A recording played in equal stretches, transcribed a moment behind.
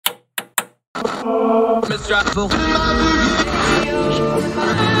With your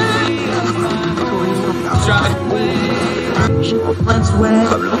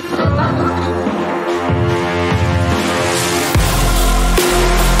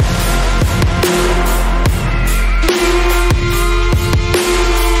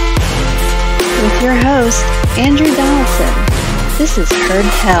host, Andrew Donaldson. This is Heard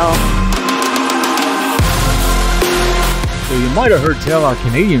Tell. So you might have heard tell our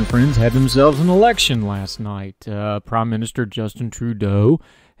Canadian friends had themselves an election last night. Prime Minister Justin Trudeau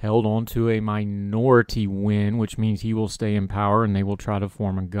held on to a minority win, which means he will stay in power and they will try to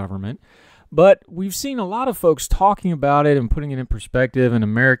form a government. But we've seen a lot of folks talking about it and putting it in perspective in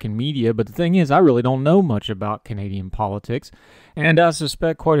American media. But the thing is, I really don't know much about Canadian politics. And I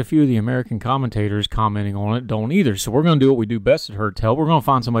suspect quite a few of the American commentators commenting on it don't either. So we're going to do what we do best at Heard Tell. We're going to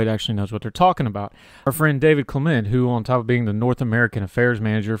find somebody that actually knows what they're talking about. Our friend David Clement, who on top of being the North American Affairs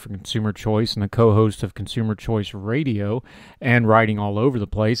Manager for Consumer Choice and the co-host of Consumer Choice Radio and writing all over the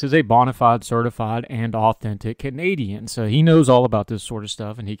place, is a bona fide, certified, and authentic Canadian. So he knows all about this sort of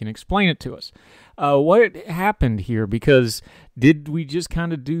stuff and he can explain it to us. What happened here? Because did we just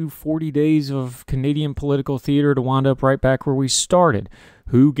kind of do 40 days of Canadian political theater to wind up right back where we started?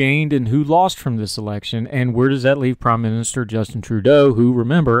 Who gained and who lost from this election? And where does that leave Prime Minister Justin Trudeau, who,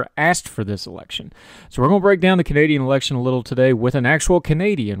 remember, asked for this election? So we're going to break down the Canadian election a little today with an actual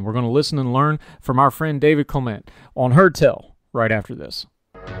Canadian. We're going to listen and learn from our friend David Clement on Heard Tell right after this.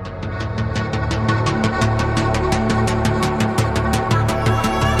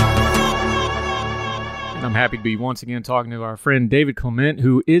 I'm happy to be once again talking to our friend David Clement,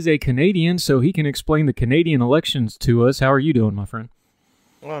 who is a Canadian, so he can explain the Canadian elections to us. How are you doing, my friend?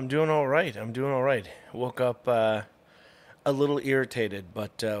 Well, I'm doing all right. Woke up a little irritated,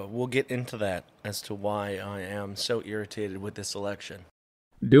 but we'll get into that as to why I am so irritated with this election.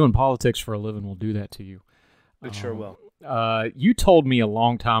 Doing politics for a living will do that to you. It sure will. You told me a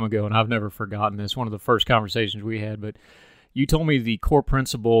long time ago, and I've never forgotten this, one of the first conversations we had, but you told me the core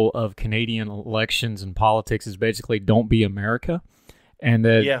principle of Canadian elections and politics is basically don't be America, and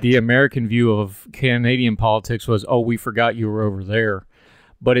that the American view of Canadian politics was, oh, we forgot you were over there.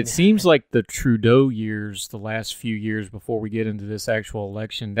 But it seems like the Trudeau years, the last few years before we get into this actual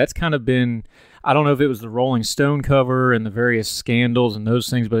election, that's kind of been, I don't know if it was the Rolling Stone cover and the various scandals and those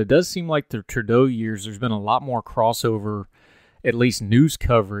things, but it does seem like the Trudeau years, there's been a lot more crossover, at least news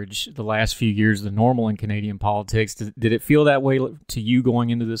coverage the last few years than normal in Canadian politics. Did it feel that way to you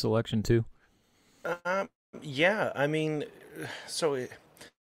going into this election too? Yeah, I mean,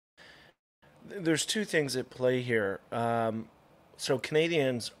 there's two things at play here. So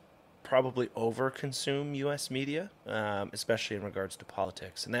Canadians probably overconsume U.S. media, especially in regards to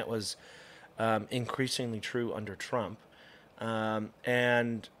politics, and that was increasingly true under Trump.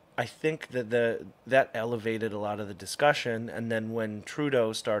 And I think that elevated a lot of the discussion, and then when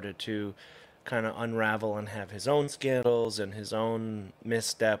Trudeau started to kind of unravel and have his own scandals and his own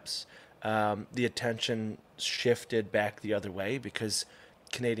missteps, the attention shifted back the other way because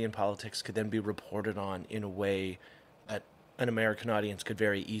Canadian politics could then be reported on in a way that an American audience could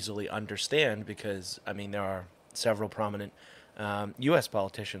very easily understand because, I mean, there are several prominent U.S.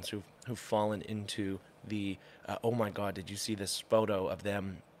 politicians who've fallen into the, oh my God, did you see this photo of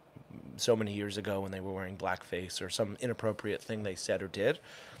them so many years ago when they were wearing blackface or some inappropriate thing they said or did.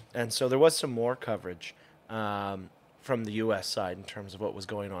 And so there was some more coverage from the U.S. side in terms of what was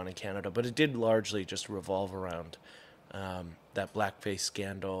going on in Canada, but it did largely just revolve around that blackface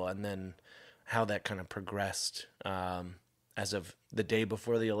scandal and then how that kind of progressed as of the day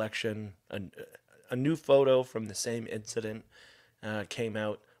before the election. A new photo from the same incident came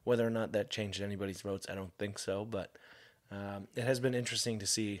out. Whether or not that changed anybody's votes, I don't think so, but it has been interesting to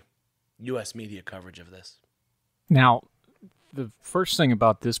see U.S. media coverage of this. Now, the first thing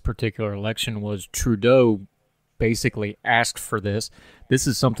about this particular election was Trudeau basically asked for this. This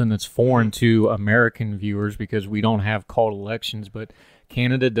is something that's foreign to American viewers because we don't have called elections, but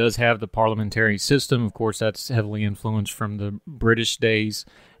Canada does have the parliamentary system. Of course, that's heavily influenced from the British days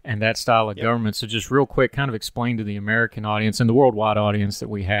and that style of government. So just real quick, kind of explain to the American audience and the worldwide audience that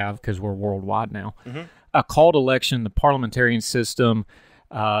we have, because we're worldwide now, a called election, the parliamentarian system,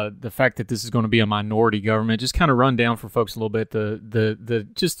 the fact that this is going to be a minority government. Just kind of run down for folks a little bit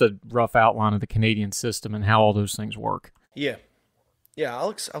just the rough outline of the Canadian system and how all those things work. Yeah.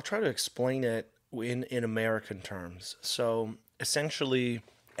 I'll try to explain it in American terms. So essentially,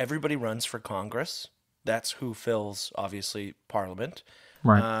 everybody runs for Congress. That's who fills, obviously, Parliament.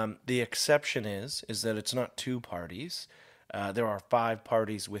 Right. The exception is that it's not two parties. There are 5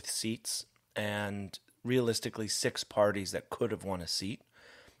 parties with seats, and realistically 6 parties that could have won a seat.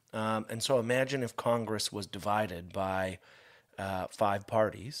 And so imagine if Congress was divided by five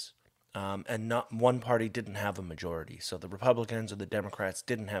parties, and not one party didn't have a majority. So the Republicans or the Democrats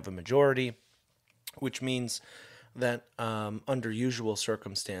didn't have a majority, which means that under usual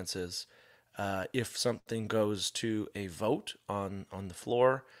circumstances, if something goes to a vote on the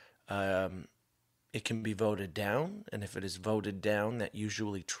floor, it can be voted down, and if it is voted down, that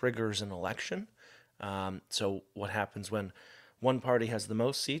usually triggers an election. So what happens when one party has the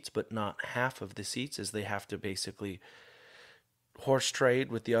most seats but not half of the seats is they have to basically horse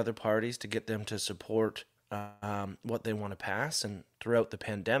trade with the other parties to get them to support what they want to pass. And throughout the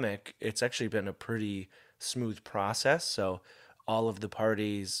pandemic, it's actually been a pretty smooth process. So all of the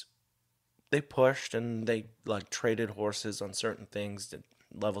parties, they pushed and they like traded horses on certain things,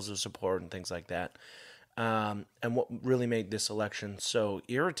 levels of support and things like that. And what really made this election so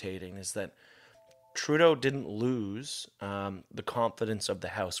irritating is that Trudeau didn't lose the confidence of the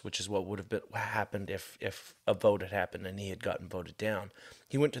House, which is what would have happened if a vote had happened and he had gotten voted down.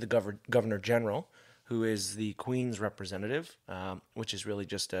 He went to the Governor General, who is the Queen's representative, which is really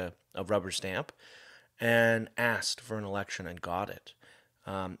just a rubber stamp, and asked for an election and got it.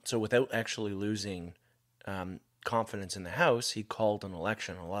 So without actually losing confidence in the House, he called an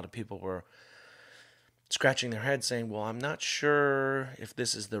election. A lot of people were scratching their heads saying, well, I'm not sure if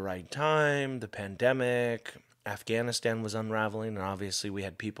this is the right time, the pandemic, Afghanistan was unraveling, and obviously we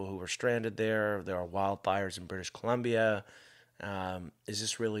had people who were stranded there. There are wildfires in British Columbia. Is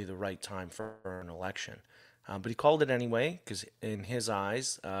this really the right time for an election? But he called it anyway, because in his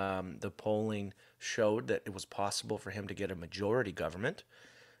eyes, the polling showed that it was possible for him to get a majority government,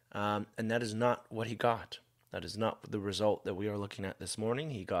 and that is not what he got. That is not the result that we are looking at this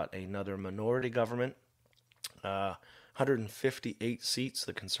morning. He got another minority government. 158 seats,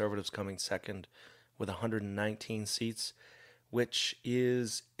 the Conservatives coming second with 119 seats, which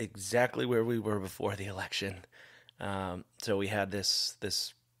is exactly where we were before the election. So we had this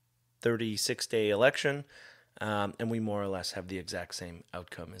 36-day election, and we more or less have the exact same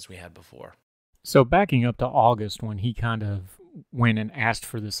outcome as we had before. So backing up to August when he kind of went and asked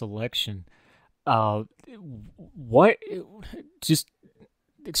for this election, what just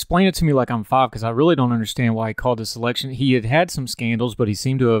explain it to me like I'm five, because I really don't understand why he called this election. He had some scandals, but he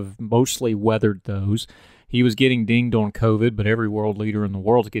seemed to have mostly weathered those. He was getting dinged on COVID, but every world leader in the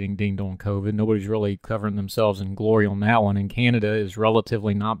world's getting dinged on COVID. Nobody's really covering themselves in glory on that one, and Canada has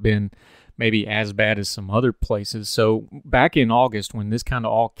relatively not been maybe as bad as some other places. So back in August when this kind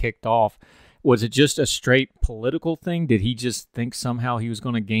of all kicked off, was it just a straight political thing? Did he just think somehow he was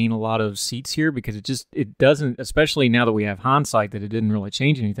going to gain a lot of seats here? Because it doesn't, especially now that we have hindsight that it didn't really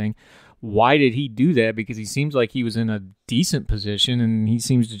change anything. Why did he do that? Because he seems like he was in a decent position, and he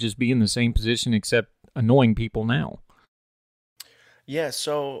seems to just be in the same position except annoying people now. Yeah,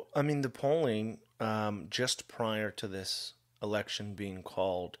 so, I mean, the polling just prior to this election being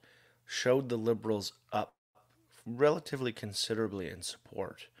called showed the Liberals up relatively considerably in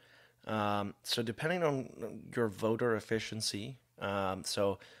support. So depending on your voter efficiency,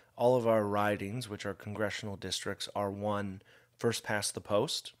 so all of our ridings, which are congressional districts, are won first past the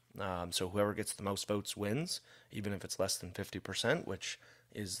post. So whoever gets the most votes wins, even if it's less than 50%, which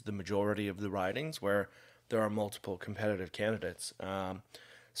is the majority of the ridings where there are multiple competitive candidates.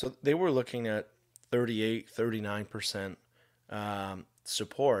 So they were looking at 38, 39%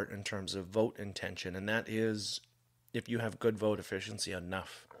 support in terms of vote intention, and that is, if you have good vote efficiency,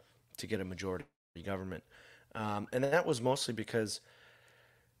 enough to get a majority government. And that was mostly because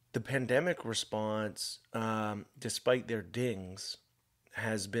the pandemic response, despite their dings,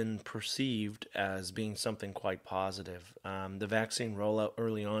 has been perceived as being something quite positive. The vaccine rollout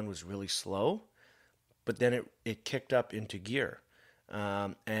early on was really slow, but then it kicked up into gear.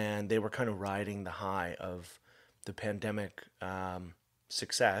 And they were kind of riding the high of the pandemic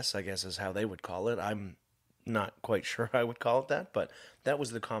success, I guess is how they would call it. I'm not quite sure I would call it that, but that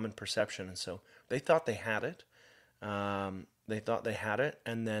was the common perception. And so they thought they had it. And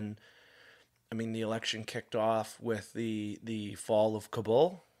then, I mean, the election kicked off with the fall of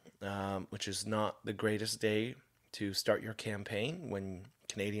Kabul, which is not the greatest day to start your campaign when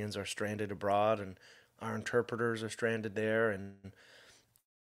Canadians are stranded abroad and our interpreters are stranded there, and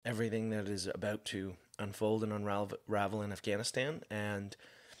everything that is about to unfold and unravel in Afghanistan. And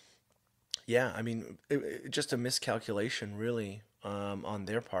yeah, I mean, just a miscalculation, really, on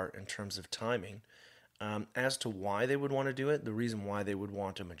their part in terms of timing. As to why they would want to do it, the reason why they would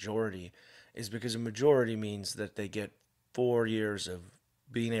want a majority is because a majority means that they get 4 years of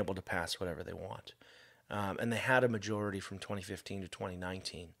being able to pass whatever they want. And they had a majority from 2015 to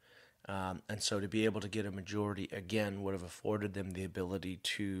 2019. And so to be able to get a majority again would have afforded them the ability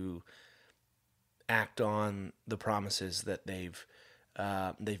to act on the promises that they've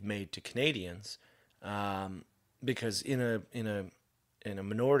made to Canadians, because in a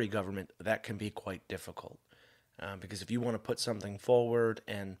minority government that can be quite difficult, because if you want to put something forward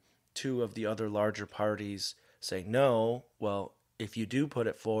and two of the other larger parties say no, well, if you do put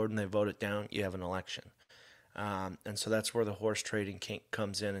it forward and they vote it down, you have an election. And so that's where the horse trading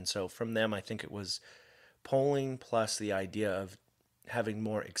comes in. And so from them, I think it was polling plus the idea of having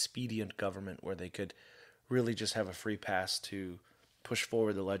more expedient government where they could really just have a free pass to push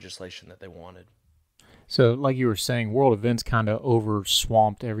forward the legislation that they wanted. So, like you were saying, world events kind of over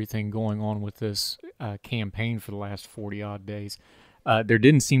swamped everything going on with this campaign for the last 40-odd days. There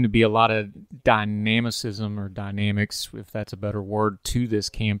didn't seem to be a lot of dynamicism or dynamics, if that's a better word, to this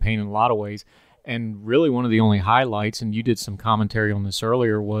campaign in a lot of ways. And really one of the only highlights, and you did some commentary on this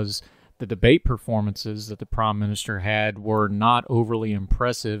earlier, was the debate performances that the Prime Minister had were not overly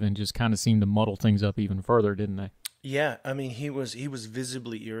impressive and just kind of seemed to muddle things up even further, didn't they? Yeah, I mean, he was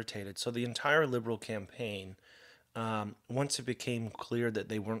visibly irritated. So the entire Liberal campaign, once it became clear that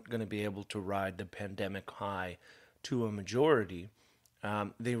they weren't going to be able to ride the pandemic high to a majority,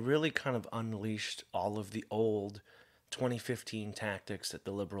 they really kind of unleashed all of the old 2015 tactics that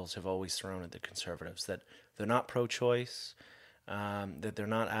the Liberals have always thrown at the Conservatives, that they're not pro-choice, that they're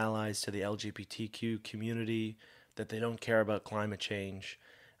not allies to the LGBTQ community, that they don't care about climate change.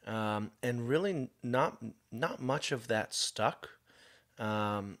 And really not much of that stuck,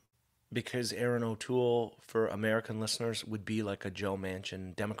 because Erin O'Toole, for American listeners, would be like a Joe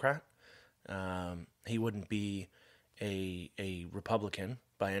Manchin Democrat. He wouldn't be a Republican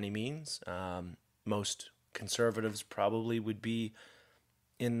by any means. Most conservatives probably would be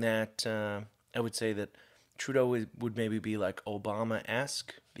in that. I would say that Trudeau would maybe be like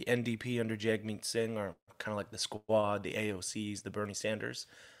Obama-esque. The NDP under Jagmeet Singh are kind of like the Squad, the AOCs, the Bernie Sanders.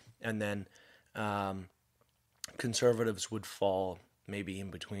 And then conservatives would fall maybe in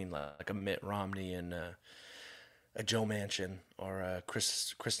between, like a Mitt Romney and a Joe Manchin or a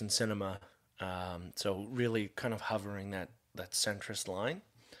Kristen Sinema. So really kind of hovering that centrist line.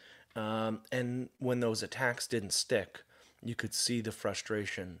 And when those attacks didn't stick, you could see the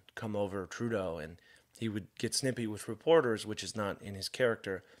frustration come over Trudeau, and he would get snippy with reporters, which is not in his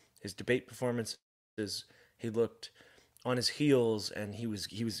character. His debate performances, he looked on his heels, and he was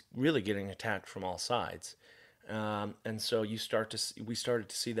really getting attacked from all sides. And so we started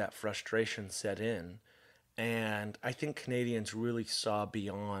to see that frustration set in, and I think Canadians really saw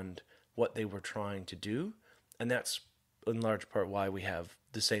beyond what they were trying to do, and that's in large part why we have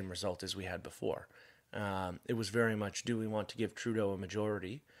the same result as we had before. It was very much, do we want to give Trudeau a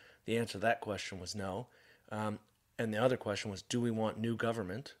majority? The answer to that question was no. And the other question was, do we want new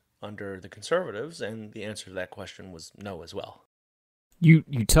government under the Conservatives? And the answer to that question was no as well. You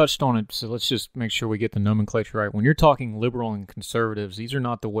touched on it, so let's just make sure we get the nomenclature right. When you're talking liberal and conservatives, these are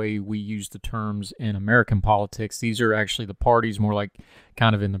not the way we use the terms in American politics. These are actually the parties more like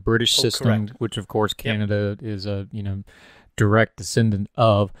kind of in the British system, correct. which of course Canada is a direct descendant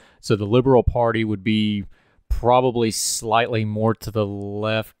of. So the Liberal Party would be probably slightly more to the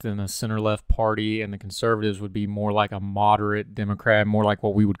left than a center-left party, and the Conservatives would be more like a moderate Democrat, more like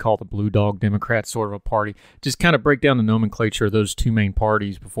what we would call the Blue Dog Democrat sort of a party. Just kind of break down the nomenclature of those two main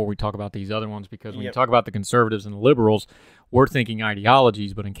parties before we talk about these other ones, because when you talk about the Conservatives and the Liberals, we're thinking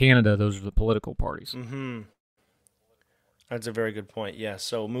ideologies, but in Canada, those are the political parties. Mm-hmm. That's a very good point. Yeah,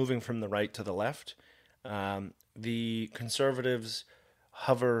 so moving from the right to the left, the Conservatives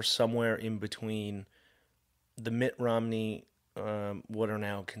hover somewhere in between the Mitt Romney, what are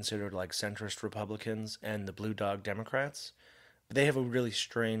now considered like centrist Republicans, and the Blue Dog Democrats. But they have a really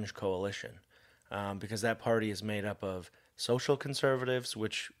strange coalition, because that party is made up of social conservatives,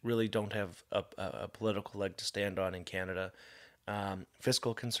 which really don't have a political leg to stand on in Canada,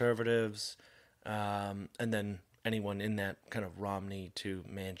 fiscal conservatives, and then anyone in that kind of Romney to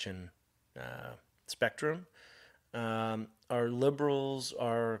Manchin spectrum. Our liberals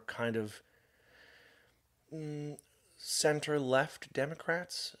are kind of center-left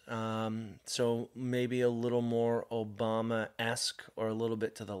Democrats, so maybe a little more Obama-esque or a little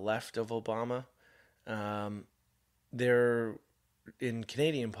bit to the left of Obama. They're, in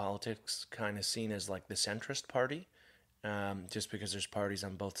Canadian politics, kind of seen as like the centrist party, just because there's parties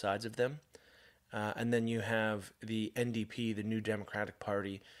on both sides of them. And then you have the NDP, the New Democratic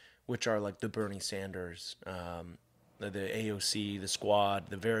Party, which are like the Bernie Sanders, the AOC, the Squad,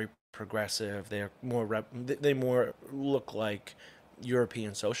 the very progressive. They more look like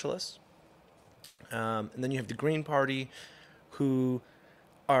European socialists. And then you have the Green Party, who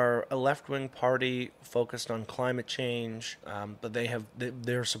are a left-wing party focused on climate change, but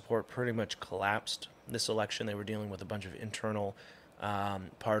their support pretty much collapsed this election. They were dealing with a bunch of internal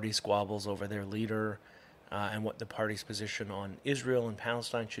party squabbles over their leader and what the party's position on Israel and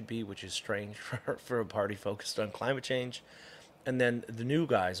Palestine should be, which is strange for a party focused on climate change. And then the new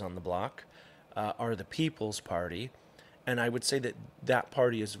guys on the block are the People's Party, and I would say that that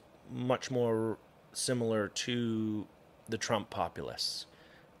party is much more similar to the Trump populists.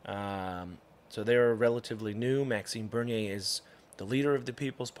 So they're relatively new. Maxime Bernier is the leader of the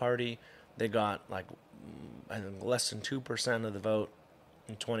People's Party. They got I think less than 2% of the vote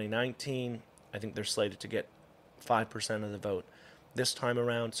in 2019. I think they're slated to get 5% of the vote this time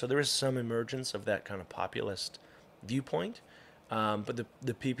around. So there is some emergence of that kind of populist viewpoint. But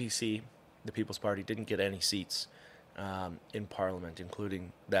the PPC, the People's Party, didn't get any seats in Parliament,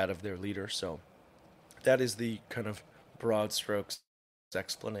 including that of their leader. So that is the kind of broad strokes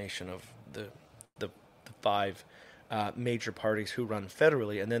explanation of the five major parties who run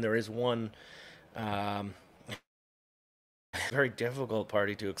federally. And then there is one very difficult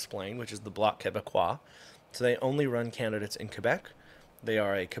party to explain, which is the Bloc Québécois. So they only run candidates in Quebec. They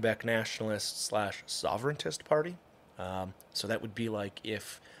are a Quebec nationalist / sovereigntist party. So that would be like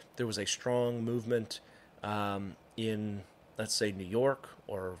if there was a strong movement in, let's say, New York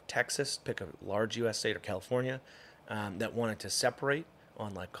or Texas, pick a large U.S. state, or California, that wanted to separate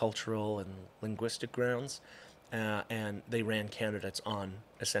on like cultural and linguistic grounds, and they ran candidates on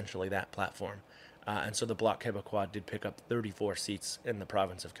essentially that platform. And so the Bloc Québécois did pick up 34 seats in the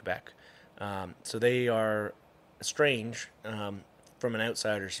province of Quebec. So they are strange from an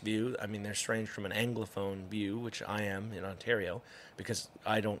outsider's view. I mean, they're strange from an Anglophone view, which I am in Ontario, because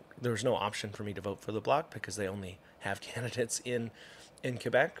there's no option for me to vote for the Bloc because they only have candidates in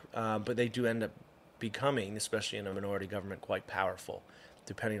Quebec. But they do end up becoming, especially in a minority government, quite powerful,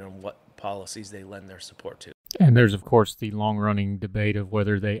 depending on what policies they lend their support to. And there's, of course, the long-running debate of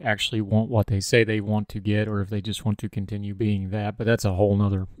whether they actually want what they say they want to get or if they just want to continue being that. But that's a whole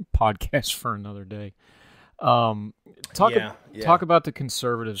nother podcast for another day. Talk about the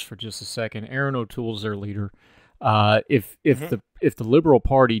Conservatives for just a second. Erin O'Toole's their leader. If the Liberal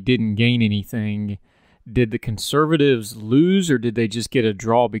Party didn't gain anything, did the Conservatives lose, or did they just get a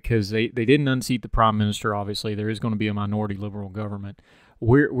draw because they didn't unseat the Prime Minister? Obviously, there is going to be a minority Liberal government.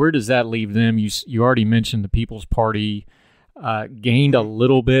 Where does that leave them? You already mentioned the People's Party gained a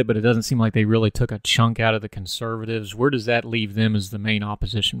little bit, but it doesn't seem like they really took a chunk out of the Conservatives. Where does that leave them as the main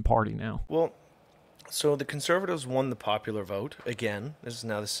opposition party now? Well, so the Conservatives won the popular vote. Again, this is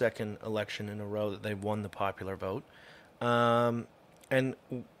now the second election in a row that they've won the popular vote. And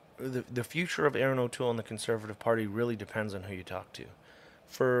the future of Erin O'Toole and the Conservative Party really depends on who you talk to.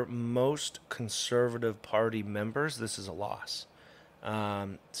 For most Conservative Party members, this is a loss.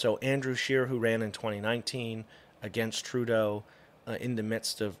 So Andrew Scheer, who ran in 2019 against Trudeau in the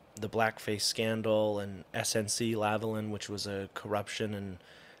midst of the blackface scandal and SNC-Lavalin, which was a corruption and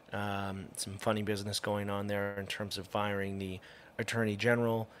some funny business going on there in terms of firing the Attorney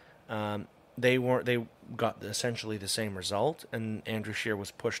General. They got essentially the same result, and Andrew Scheer was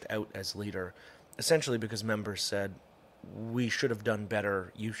pushed out as leader, essentially because members said, we should have done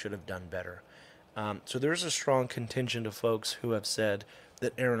better, you should have done better. So there's a strong contingent of folks who have said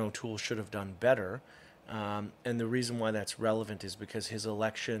that Erin O'Toole should have done better, and the reason why that's relevant is because his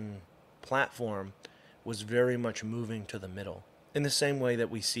election platform was very much moving to the middle, in the same way that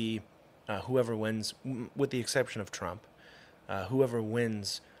we see whoever wins, with the exception of Trump, whoever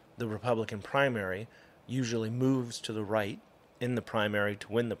wins the Republican primary usually moves to the right in the primary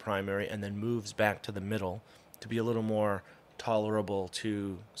to win the primary and then moves back to the middle to be a little more tolerable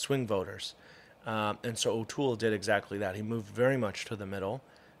to swing voters. And so O'Toole did exactly that. He moved very much to the middle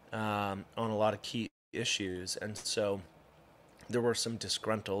on a lot of key issues. And so there were some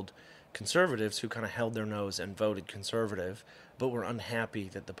disgruntled conservatives who kind of held their nose and voted conservative, but were unhappy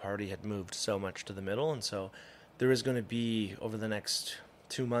that the party had moved so much to the middle. And so there is going to be, over the next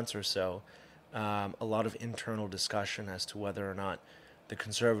 2 months or so, a lot of internal discussion as to whether or not the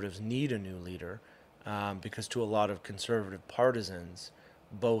Conservatives need a new leader, because to a lot of conservative partisans,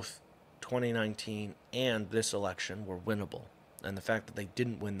 both 2019 and this election were winnable. And the fact that they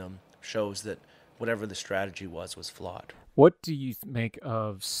didn't win them shows that whatever the strategy was flawed. What do you make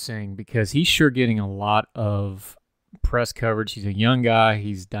of Singh? Because he's sure getting a lot of press coverage. He's a young guy.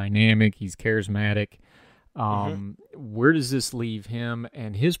 He's dynamic. He's charismatic. Where does this leave him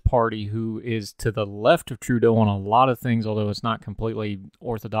and his party, who is to the left of Trudeau on a lot of things, although it's not completely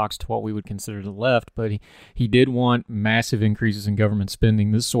orthodox to what we would consider the left, but he did want massive increases in government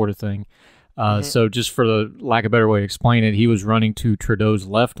spending, this sort of thing. So just for the lack of a better way to explain it, he was running to Trudeau's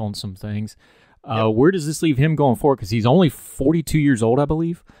left on some things. Where does this leave him going forward? Because he's only 42 years old, I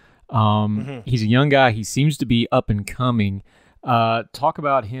believe. He's a young guy. He seems to be up and coming. Talk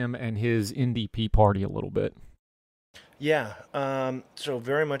about him and his NDP party a little bit. Yeah, so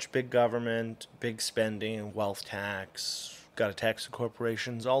very much big government, big spending, wealth tax, got to tax the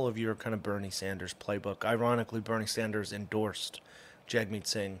corporations, all of your kind of Bernie Sanders playbook. Ironically, Bernie Sanders endorsed Jagmeet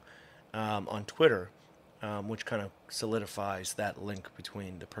Singh on Twitter, which kind of solidifies that link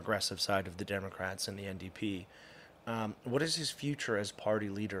between the progressive side of the Democrats and the NDP. What is his future as party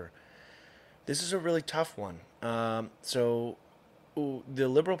leader? This is a really tough one. So the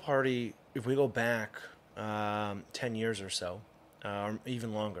Liberal Party, if we go back 10 years or so, or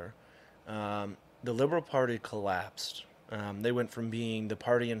even longer, the Liberal Party collapsed. They went from being the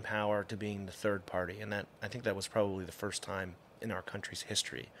party in power to being the third party, and that I think that was probably the first time in our country's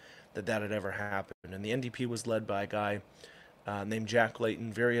history that had ever happened. And the NDP was led by a guy named Jack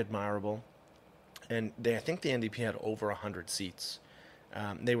Layton, very admirable, and I think the NDP had over 100 seats.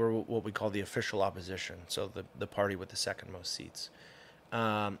 They were what we call the official opposition, so the party with the second most seats.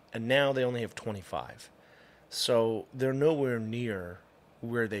 And now they only have 25. So they're nowhere near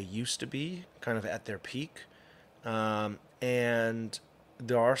where they used to be, kind of at their peak. And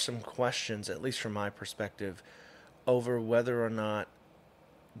there are some questions, at least from my perspective, over whether or not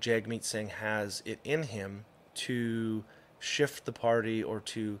Jagmeet Singh has it in him to shift the party or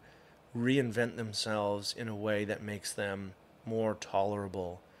to reinvent themselves in a way that makes them more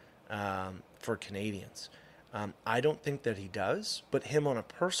tolerable for Canadians. I don't think that he does, but him on a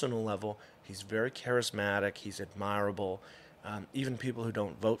personal level, he's very charismatic, he's admirable. Even people who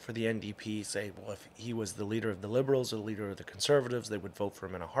don't vote for the NDP say, well, if he was the leader of the Liberals or the leader of the Conservatives, they would vote for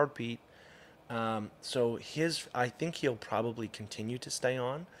him in a heartbeat. So I think he'll probably continue to stay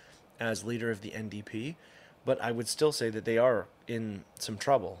on as leader of the NDP, but I would still say that they are in some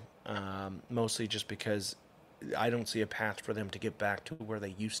trouble, mostly just because I don't see a path for them to get back to where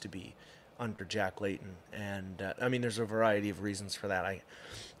they used to be under Jack Layton. And I mean, there's a variety of reasons for that.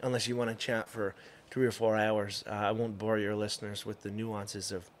 Unless you want to chat for 3 or 4 hours, I won't bore your listeners with the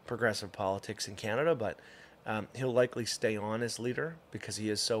nuances of progressive politics in Canada, but he'll likely stay on as leader because he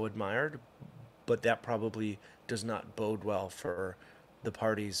is so admired, but that probably does not bode well for the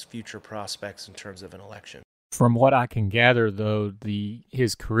party's future prospects in terms of an election. From what I can gather, though,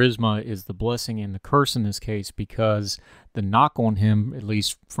 his charisma is the blessing and the curse in this case, because the knock on him, at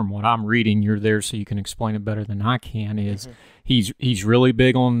least from what I'm reading, you're there so you can explain it better than I can, is he's really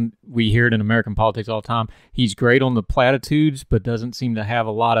big on, we hear it in American politics all the time, he's great on the platitudes, but doesn't seem to have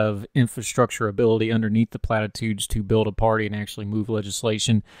a lot of infrastructure ability underneath the platitudes to build a party and actually move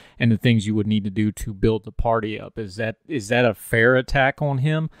legislation and the things you would need to do to build the party up. Is that a fair attack on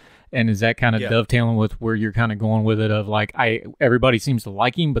him? And is that kind of dovetailing with where you're kind of going with it of like, everybody seems to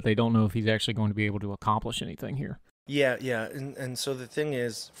like him, but they don't know if he's actually going to be able to accomplish anything here? Yeah. And so the thing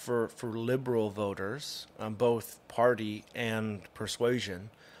is, for Liberal voters, both party and persuasion,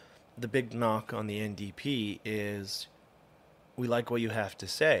 the big knock on the NDP is, we like what you have to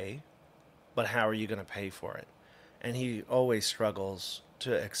say, but how are you going to pay for it? And he always struggles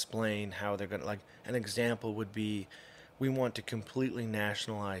to explain how they're going to, like, an example would be, we want to completely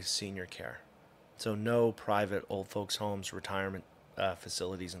nationalize senior care. So no private old folks' homes, retirement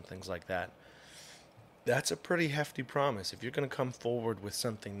facilities, and things like that. That's a pretty hefty promise. If you're going to come forward with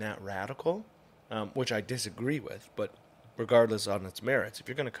something that radical, which I disagree with, but regardless on its merits, if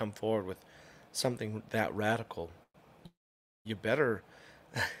you're going to come forward with something that radical, you better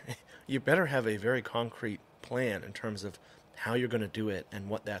have a very concrete plan in terms of how you're going to do it and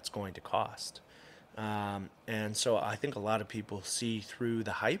what that's going to cost. And so I think a lot of people see through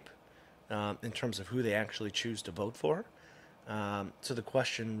the hype in terms of who they actually choose to vote for. So the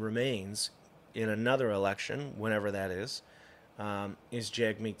question remains, in another election, whenever that is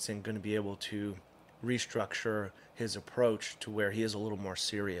Jagmeet Singh going to be able to restructure his approach to where he is a little more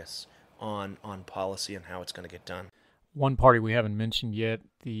serious on policy and how it's going to get done? One party we haven't mentioned yet,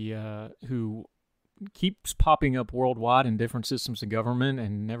 who keeps popping up worldwide in different systems of government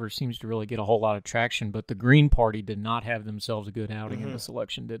and never seems to really get a whole lot of traction, but the Green Party did not have themselves a good outing in this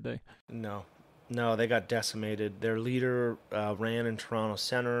election, did they? No, they got decimated. Their leader ran in Toronto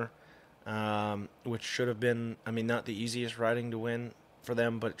Centre, which should have been, I mean, not the easiest riding to win for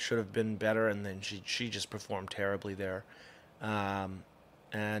them, but it should have been better, and then she just performed terribly there.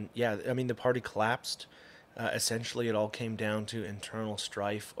 And yeah, I mean, the party collapsed. Essentially, it all came down to internal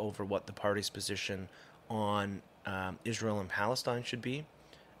strife over what the party's position on Israel and Palestine should be.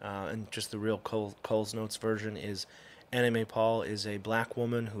 And just the real Coles Notes version is, Annamie Paul is a black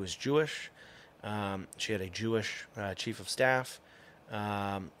woman who is Jewish. She had a Jewish chief of staff.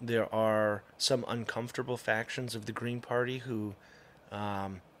 There are some uncomfortable factions of the Green Party who,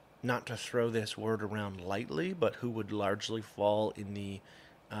 not to throw this word around lightly, but who would largely fall in the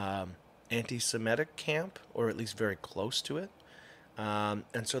anti-Semitic camp, or at least very close to it.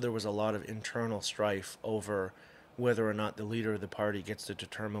 And so there was a lot of internal strife over whether or not the leader of the party gets to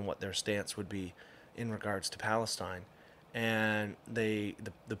determine what their stance would be in regards to Palestine. And the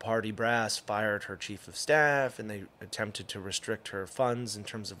party brass fired her chief of staff, and they attempted to restrict her funds in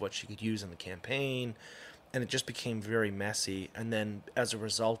terms of what she could use in the campaign. And it just became very messy. And then as a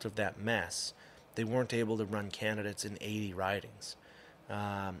result of that mess, they weren't able to run candidates in 80 ridings.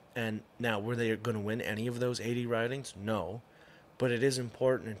 And now, were they going to win any of those 80 ridings? No. But it is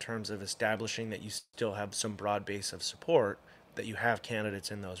important in terms of establishing that you still have some broad base of support, that you have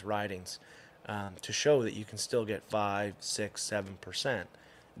candidates in those ridings, to show that you can still get 5, 6, 7%.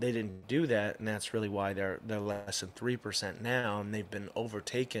 They didn't do that, and that's really why they're less than 3% now, and they've been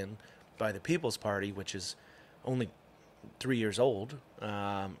overtaken by the People's Party, which is only 3 years old,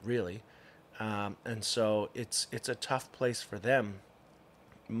 really. And so it's a tough place for them,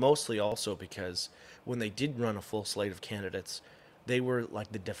 mostly also because when they did run a full slate of candidates, they were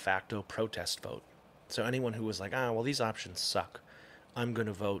like the de facto protest vote. So anyone who was like, well, these options suck, I'm going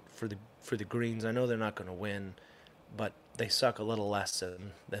to vote for the Greens. I know they're not going to win, but they suck a little less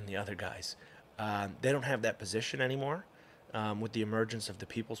than the other guys. They don't have that position anymore, with the emergence of the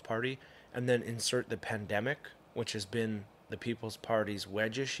People's Party. And then insert the pandemic, which has been the People's Party's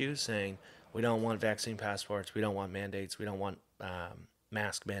wedge issue, saying we don't want vaccine passports, we don't want mandates, we don't want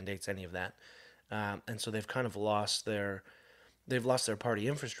mask mandates, any of that. And so they've kind of lost their party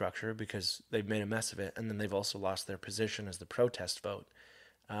infrastructure because they've made a mess of it, and then they've also lost their position as the protest vote.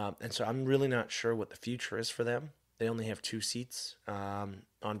 And so I'm really not sure what the future is for them. They only have 2 seats on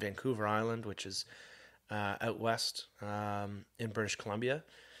Vancouver Island, which is out west in British Columbia.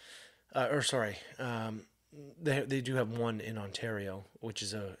 They do have one in Ontario, which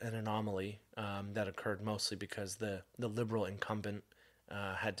is an anomaly that occurred mostly because the Liberal incumbent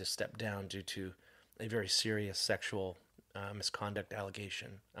had to step down due to a very serious sexual misconduct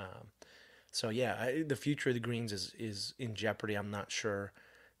allegation. The future of the Greens is in jeopardy. I'm not sure.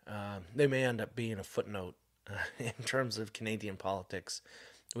 They may end up being a footnote in terms of Canadian politics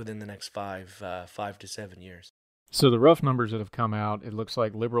within the next 5 to 7 years. So the rough numbers that have come out, it looks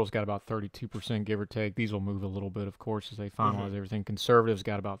like Liberals got about 32%, give or take. These will move a little bit, of course, as they finalize everything. Conservatives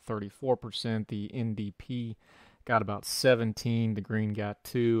got about 34%. The NDP got about 17%. The Green got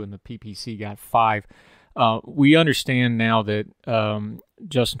 2%, and the PPC got 5%. We understand now that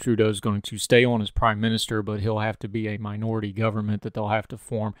Justin Trudeau is going to stay on as prime minister, but he'll have to be a minority government that they'll have to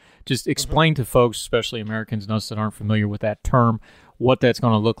form. Just explain to folks, especially Americans and us that aren't familiar with that term, what that's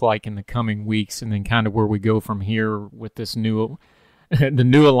going to look like in the coming weeks, and then kind of where we go from here with this the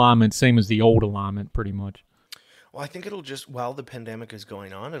new alignment, same as the old alignment, pretty much. Well, I think it'll just, while the pandemic is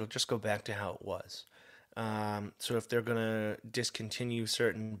going on, it'll just go back to how it was. So if they're going to discontinue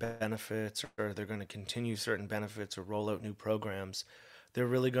certain benefits, or they're going to continue certain benefits, or roll out new programs, they're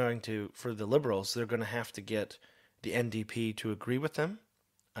really going to, for the Liberals, they're going to have to get the NDP to agree with them,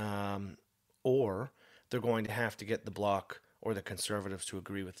 or they're going to have to get the Bloc or the Conservatives to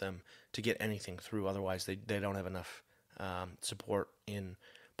agree with them to get anything through. Otherwise, they don't have enough support in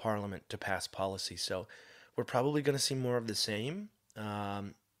Parliament to pass policy. So we're probably going to see more of the same.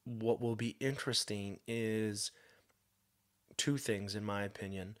 What will be interesting is 2 things, in my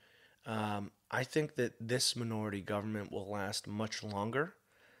opinion. I think that this minority government will last much longer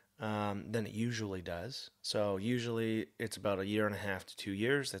than it usually does. So usually it's about 1.5 to 2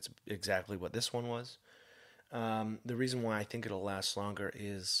 years. That's exactly what this one was. The reason why I think it'll last longer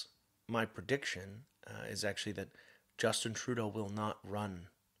is, my prediction is actually that Justin Trudeau will not run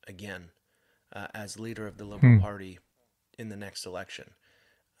again as leader of the Liberal Party in the next election.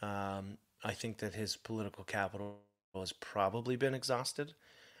 I think that his political capital has probably been exhausted,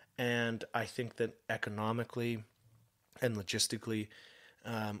 and I think that economically and logistically,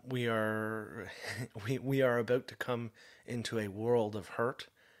 we are about to come into a world of hurt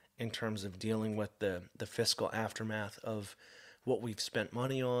in terms of dealing with the fiscal aftermath of what we've spent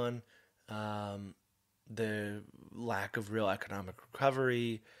money on, the lack of real economic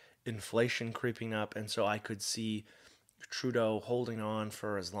recovery, inflation creeping up, and so I could see Trudeau holding on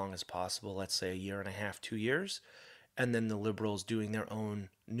for as long as possible, let's say 1.5 to 2 years, and then the Liberals doing their own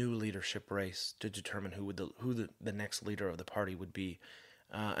new leadership race to determine who the next leader of the party would be,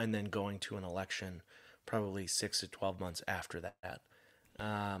 and then going to an election probably 6 to 12 months after that.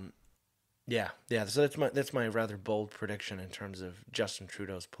 Yeah. So that's my rather bold prediction in terms of Justin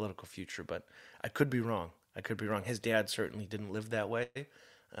Trudeau's political future, but I could be wrong. I could be wrong. His dad certainly didn't live that way.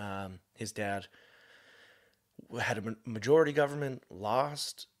 His dad had a majority government,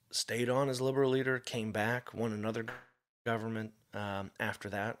 lost, stayed on as liberal leader, came back, won another government after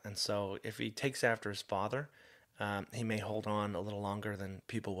that, and so if he takes after his father, he may hold on a little longer than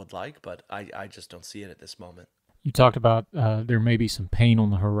people would like, but I just don't see it at this moment. You talked about there may be some pain on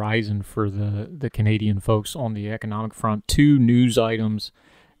the horizon for the Canadian folks on the economic front. Two news items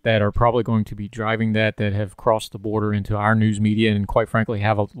that are probably going to be driving that have crossed the border into our news media and quite frankly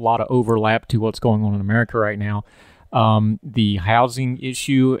have a lot of overlap to what's going on in America right now. The housing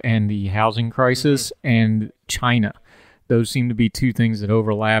issue and the housing crisis and China. Those seem to be two things that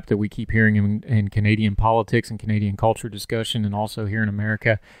overlap that we keep hearing in Canadian politics and Canadian culture discussion and also here in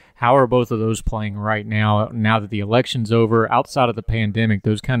America. How are both of those playing right now that the election's over? Outside of the pandemic,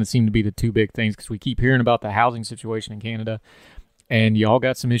 those kind of seem to be the two big things because we keep hearing about the housing situation in Canada. And y'all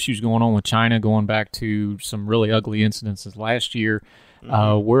got some issues going on with China going back to some really ugly incidences last year.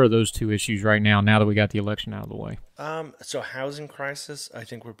 Where are those two issues right now that we got the election out of the way? So housing crisis, I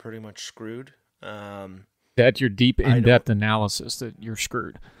think we're pretty much screwed. That's your deep, in-depth analysis that you're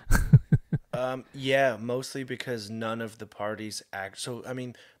screwed. Yeah, mostly because none of the parties act. So, I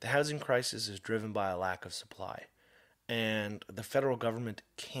mean, the housing crisis is driven by a lack of supply, and the federal government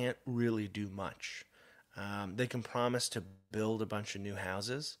can't really do much. They can promise to build a bunch of new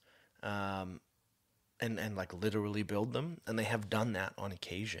houses, and like literally build them, and they have done that on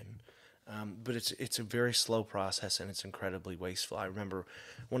occasion. But it's a very slow process and it's incredibly wasteful. I remember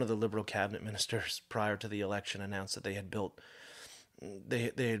one of the Liberal cabinet ministers prior to the election announced that they had built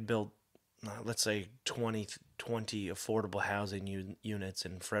let's say 20 affordable housing units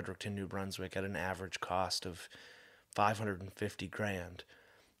in Fredericton, New Brunswick at an average cost of 550 grand,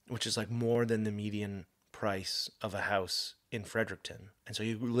 which is like more than the median price of a house in Fredericton. And so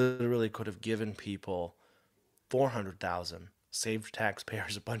you literally could have given people 400,000, saved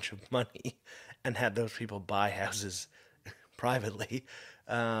taxpayers a bunch of money, and had those people buy houses privately.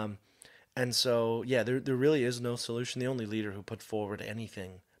 And so, yeah, there really is no solution. The only leader who put forward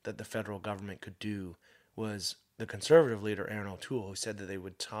anything that the federal government could do was the conservative leader, Erin O'Toole, who said that they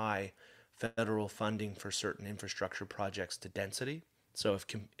would tie federal funding for certain infrastructure projects to density. So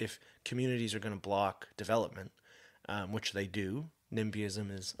if communities are going to block development, which they do,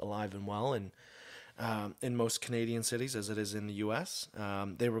 NIMBYism is alive and well, and in most Canadian cities, as it is in the U.S.,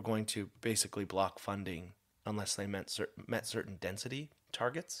 they were going to basically block funding unless they met certain density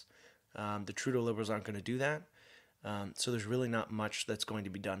targets. The Trudeau Liberals aren't going to do that. So there's really not much that's going to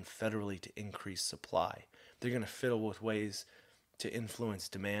be done federally to increase supply. They're going to fiddle with ways to influence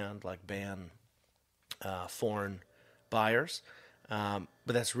demand, like ban foreign buyers. But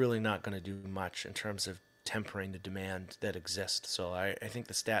that's really not going to do much in terms of tempering the demand that exists. So I think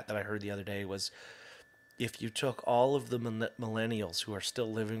the stat that I heard the other day was if you took all of the millennials who are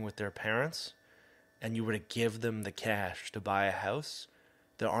still living with their parents and you were to give them the cash to buy a house,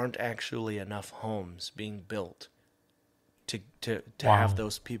 there aren't actually enough homes being built to Wow. have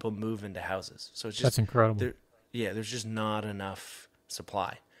those people move into houses. So it's just That's incredible. there's just not enough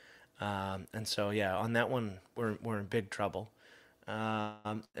supply. And so, yeah, on that one, we're in big trouble.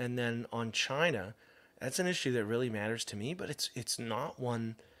 And then on China, that's an issue that really matters to me, but it's not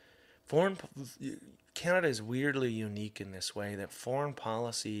one. Canada is weirdly unique in this way that foreign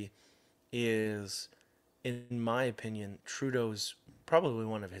policy is, in my opinion, Trudeau's probably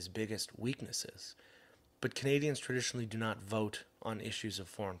one of his biggest weaknesses. But Canadians traditionally do not vote on issues of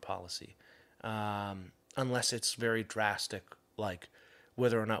foreign policy, unless it's very drastic, like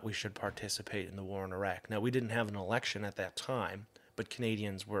whether or not we should participate in the war in Iraq. Now, we didn't have an election at that time, but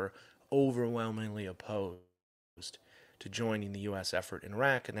Canadians were overwhelmingly opposed to joining the U.S. effort in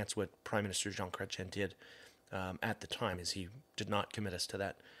Iraq, and that's what Prime Minister Jean Chrétien did at the time, is he did not commit us to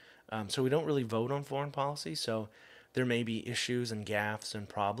that. So we don't really vote on foreign policy, so there may be issues and gaffes and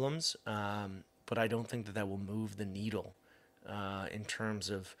problems, but I don't think that will move the needle in terms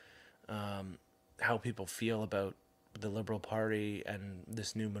of how people feel about the Liberal Party and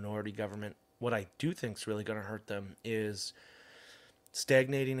this new minority government. What I do think is really going to hurt them is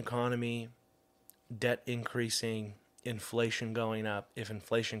stagnating economy, debt increasing, inflation going up. If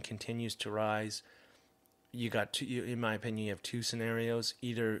inflation continues to rise, in my opinion, you have two scenarios.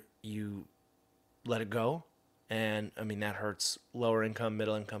 Either you let it go, and I mean that hurts lower income,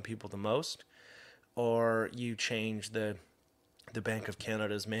 middle income people the most, or you change the Bank of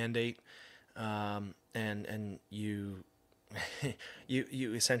Canada's mandate, and you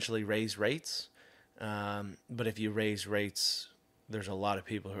you essentially raise rates. But if you raise rates there's a lot of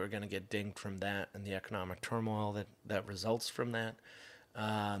people who are going to get dinged from that and the economic turmoil that results from that.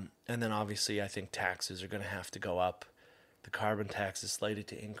 And then obviously I think taxes are going to have to go up. The carbon tax is slated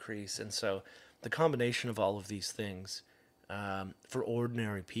to increase. And so the combination of all of these things for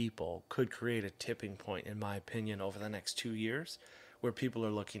ordinary people could create a tipping point, in my opinion, over the next 2 years, where people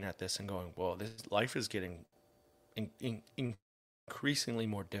are looking at this and going, whoa, this life is getting increasingly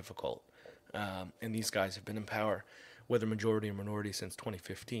more difficult. And these guys have been in power, whether majority or minority, since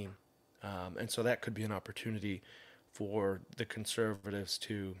 2015. And so that could be an opportunity for the Conservatives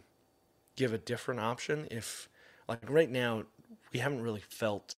to give a different option. If, like right now, we haven't really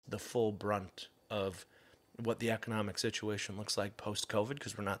felt the full brunt of what the economic situation looks like post-COVID,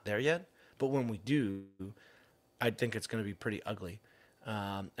 because we're not there yet. But when we do, I think it's going to be pretty ugly.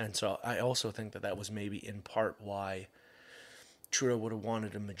 And so I also think that was maybe in part why Trudeau would have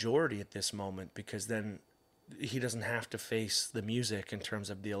wanted a majority at this moment, because then he doesn't have to face the music in terms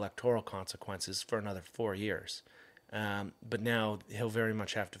of the electoral consequences for another 4 years. But now he'll very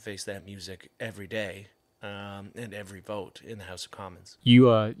much have to face that music every day and every vote in the House of Commons.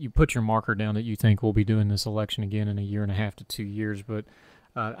 You put your marker down that you think we'll be doing this election again in 1.5 to 2 years, but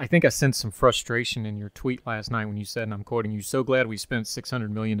I think I sensed some frustration in your tweet last night when you said, and I'm quoting you, "So glad we spent $600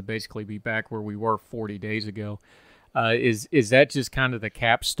 million to basically be back where we were 40 days ago." Is that just kind of the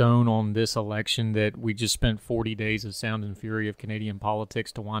capstone on this election, that we just spent 40 days of sound and fury of Canadian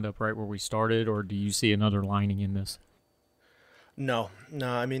politics to wind up right where we started, or do you see another lining in this? No.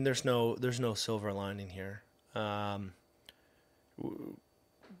 I mean, there's no silver lining here.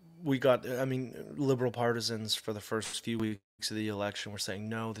 We got, I mean, Liberal partisans for the first few weeks of the election were saying,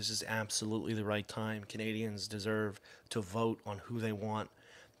 no, this is absolutely the right time. Canadians deserve to vote on who they want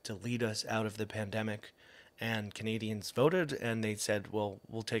to lead us out of the pandemic. And Canadians voted, and they said, well,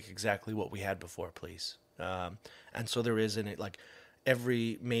 we'll take exactly what we had before, please. And so there is in it, like,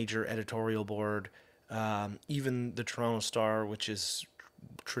 every major editorial board, even the Toronto Star, which is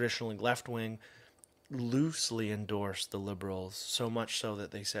traditionally left-wing, loosely endorsed the Liberals, so much so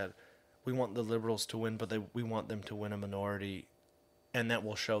that they said, we want the Liberals to win, but we want them to win a minority, and that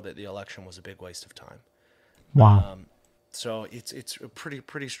will show that the election was a big waste of time. Wow. So it's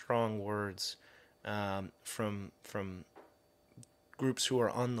pretty strong words from groups who are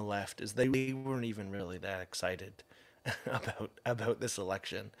on the left, is they weren't even really that excited about this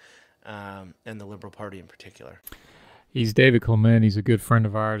election, and the Liberal Party in particular. He's David Clement. He's a good friend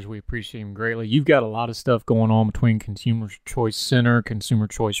of ours. We appreciate him greatly. You've got a lot of stuff going on between Consumer Choice Center, Consumer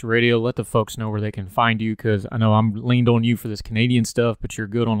Choice Radio. Let the folks know where they can find you, because I know I'm leaned on you for this Canadian stuff, but you're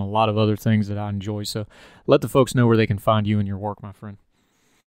good on a lot of other things that I enjoy. So let the folks know where they can find you and your work, my friend.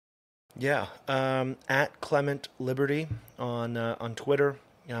 Yeah, at Clement Liberty on Twitter.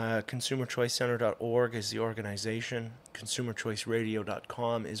 ConsumerChoiceCenter.org is the organization.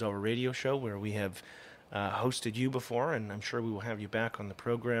 ConsumerChoiceRadio.com is our radio show, where we have hosted you before, and I'm sure we will have you back on the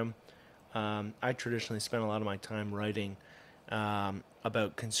program. I traditionally spend a lot of my time writing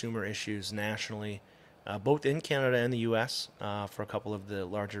about consumer issues nationally, both in Canada and the U.S., for a couple of the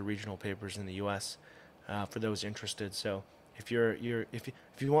larger regional papers in the U.S., for those interested. So if you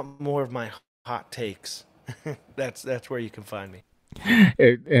want more of my hot takes, that's where you can find me.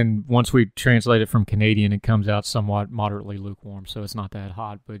 And once we translate it from Canadian, it comes out somewhat moderately lukewarm, so it's not that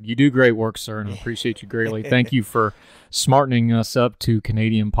hot. But you do great work, sir, and I appreciate you greatly. Thank you for smartening us up to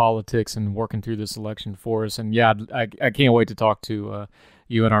Canadian politics and working through this election for us. And yeah, I can't wait to talk to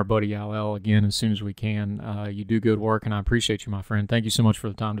you and our buddy Al again as soon as we can. You do good work, and I appreciate you, my friend. Thank you so much for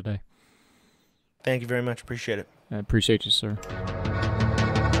the time today. Thank you very much. Appreciate it. I appreciate you, sir.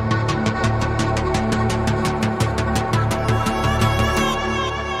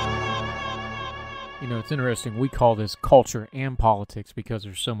 You know, it's interesting. We call this culture and politics because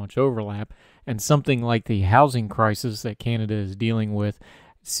there's so much overlap, and something like the housing crisis that Canada is dealing with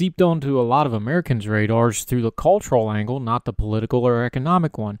seeped onto a lot of Americans' radars through the cultural angle, not the political or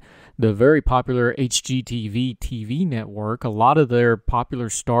economic one. The very popular HGTV TV network, a lot of their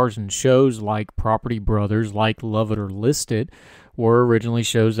popular stars and shows like Property Brothers, like Love It or List It, were originally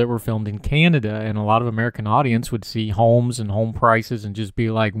shows that were filmed in Canada, and a lot of American audience would see homes and home prices and just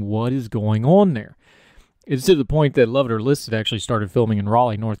be like, what is going on there? It's to the point that Love It or List It actually started filming in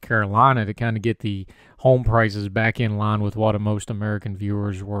Raleigh, North Carolina, to kind of get the home prices back in line with what most American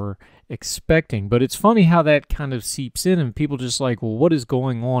viewers were expecting. But it's funny how that kind of seeps in, and people just like, well, what is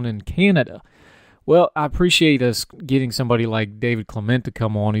going on in Canada? Well, I appreciate us getting somebody like David Clement to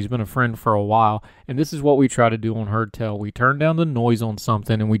come on. He's been a friend for a while, and this is what we try to do on Heard Tell. We turn down the noise on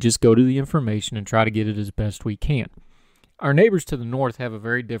something, and we just go to the information and try to get it as best we can. Our neighbors to the north have a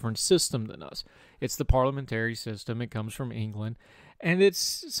very different system than us. It's the parliamentary system. It comes from England. And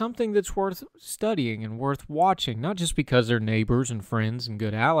it's something that's worth studying and worth watching, not just because they're neighbors and friends and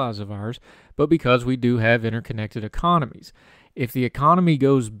good allies of ours, but because we do have interconnected economies. If the economy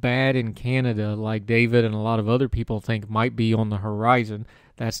goes bad in Canada, like David and a lot of other people think might be on the horizon,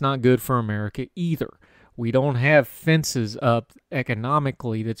 that's not good for America either. We don't have fences up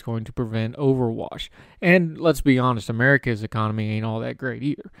economically that's going to prevent overwash. And let's be honest, America's economy ain't all that great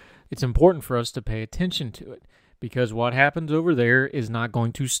either. It's important for us to pay attention to it, because what happens over there is not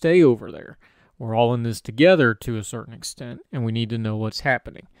going to stay over there. We're all in this together to a certain extent, and we need to know what's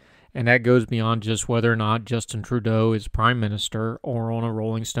happening. And that goes beyond just whether or not Justin Trudeau is prime minister or on a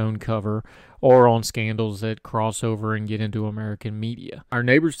Rolling Stone cover or on scandals that cross over and get into American media. Our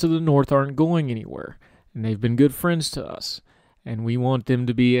neighbors to the north aren't going anywhere, and they've been good friends to us. And we want them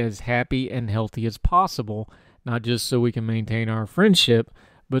to be as happy and healthy as possible, not just so we can maintain our friendship,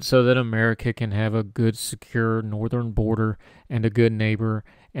 but so that America can have a good, secure northern border and a good neighbor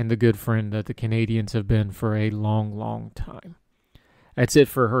and the good friend that the Canadians have been for a long, long time. That's it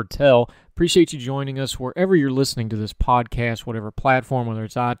for Heard Tell. Appreciate you joining us wherever you're listening to this podcast, whatever platform, whether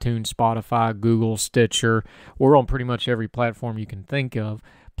it's iTunes, Spotify, Google, Stitcher. We're on pretty much every platform you can think of.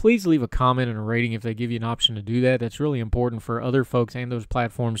 Please leave a comment and a rating if they give you an option to do that. That's really important for other folks and those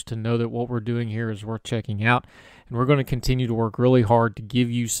platforms to know that what we're doing here is worth checking out. And we're going to continue to work really hard to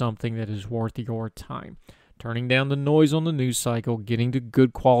give you something that is worth your time. Turning down the noise on the news cycle, getting to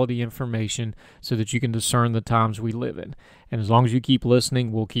good quality information so that you can discern the times we live in. And as long as you keep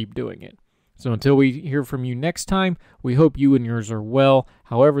listening, we'll keep doing it. So until we hear from you next time, we hope you and yours are well,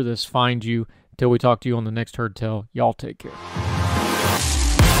 however this finds you. Until we talk to you on the next Heard Tell, y'all take care.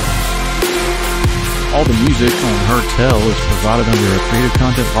 All the music on Heard Tell is provided under a Creative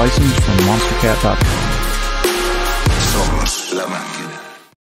Content license from monstercat.com. Somos la máquina.